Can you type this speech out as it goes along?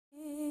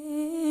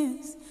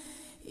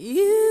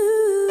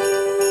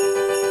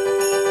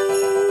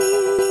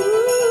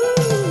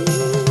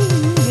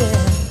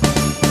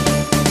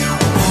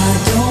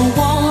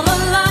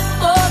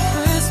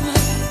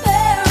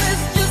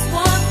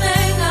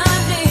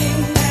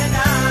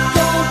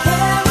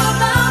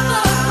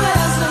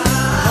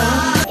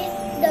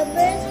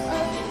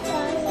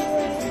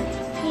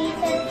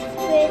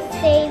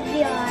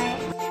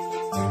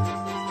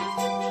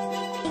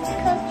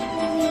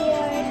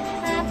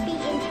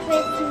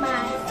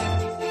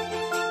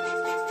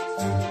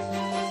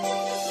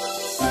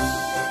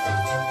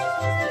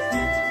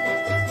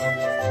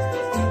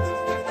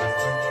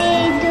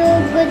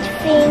good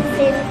things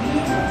and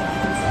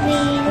we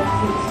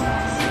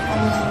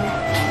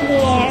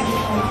hear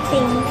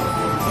things.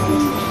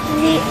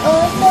 We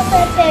also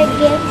prepare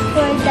gifts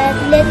for that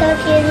little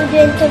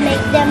children to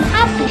make them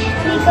happy.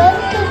 We go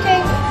to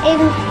church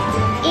and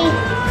eat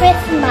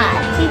Christmas.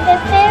 We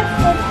prepare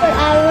food for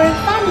our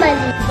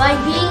family. By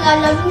being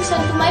a loving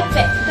son to my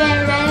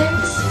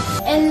parents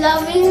and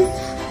loving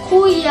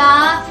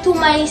kuya to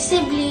my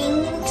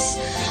siblings,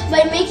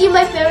 by making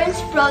my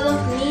parents proud of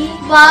me,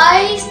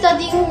 by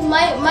studying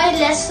my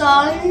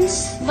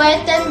lessons,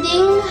 by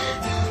attending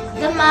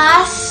the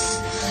mass,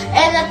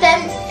 and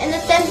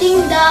attending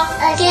the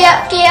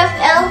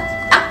KFL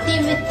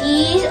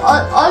activities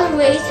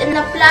always, and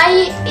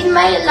apply in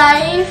my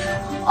life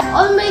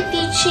all my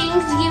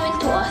teachings given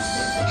to us.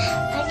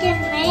 I can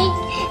make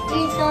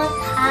Jesus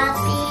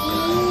happy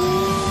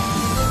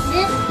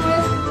this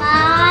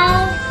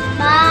Christmas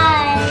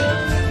by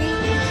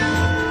being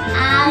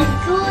a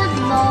good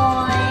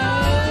boy,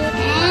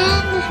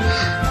 and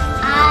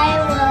I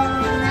will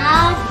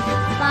not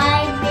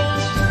buy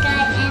Bishka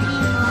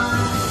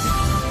anymore.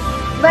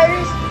 By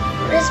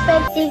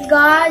respecting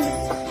God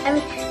and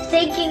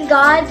thanking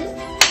God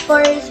for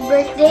His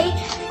birthday,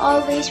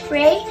 always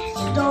pray,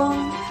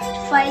 don't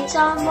fight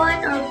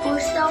someone or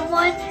push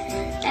someone,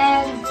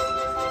 and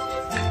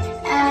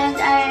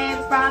I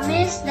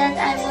promise that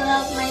I will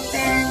help my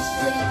parents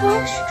doing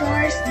house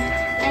chores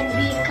and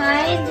be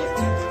kind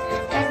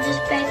and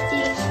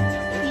respecting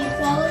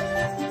people.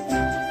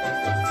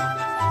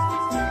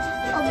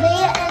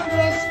 Obey and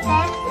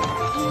respect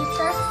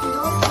Jesus.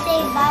 Don't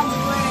say bad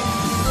words.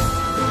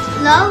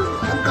 Love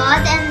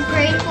God and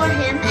pray for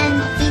Him, and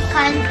be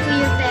kind to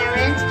your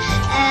parents,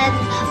 and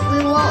we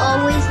will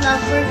always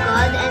love for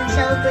God and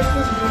celebrate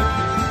His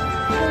birthday.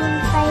 Don't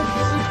fight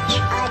each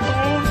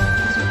other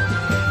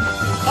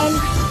and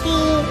be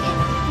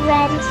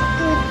friends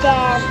to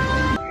them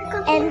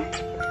and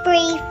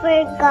pray for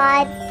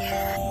God.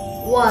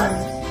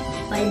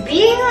 1. By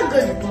being a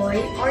good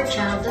boy or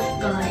child of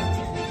God.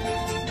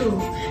 2.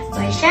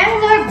 By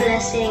sharing our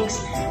blessings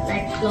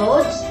like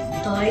clothes,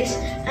 toys,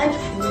 and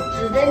food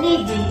to the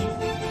needy.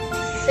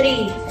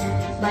 3.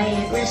 By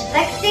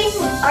respecting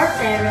our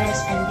parents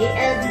and the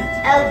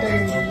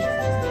elderly.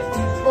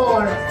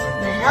 4.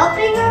 By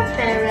helping our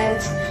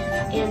parents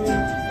in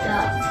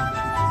the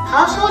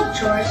household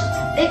chores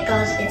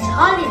because it's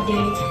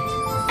holiday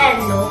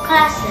and no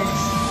classes.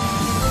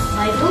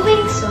 By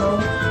doing so,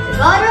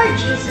 God or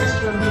Jesus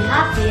will be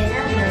happy in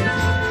heaven.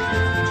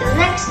 Till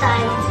next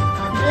time,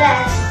 God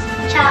bless.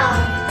 Ciao.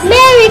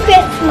 Merry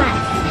Christmas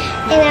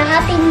and a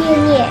Happy New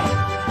Year.